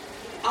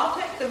 I'll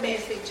take the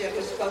message that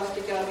was supposed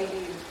to go to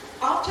you.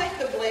 I'll take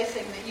the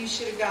blessing that you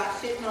should have got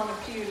sitting on a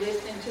pew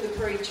listening to the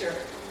preacher.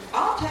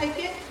 I'll take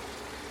it.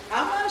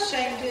 I'm not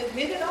ashamed to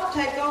admit it. I'll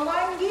take all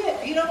I can get.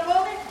 If you don't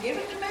want it, give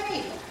it to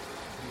me.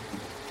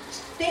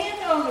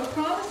 Stand on the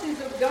promises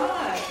of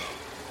God.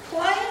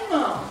 Claim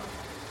them.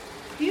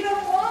 If you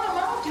don't want them,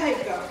 I'll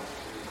take them.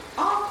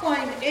 I'll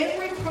claim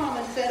every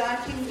promise that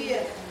I can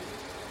get.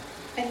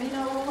 And you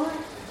know what?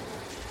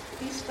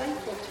 He's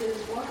faithful to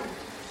his word.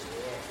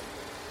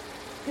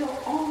 He'll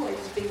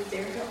always be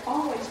there. He'll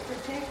always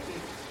protect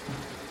you.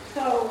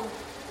 So,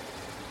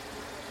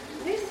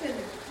 listen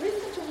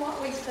to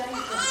what we say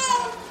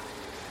sometimes.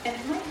 And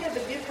it might have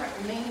a different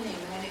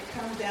meaning when it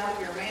comes out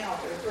of your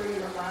mouth or through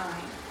your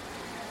mind.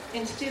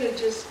 Instead of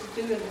just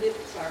doing lip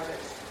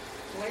service.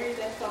 Larry,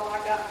 that's all I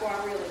got before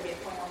I really get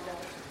wound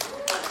up.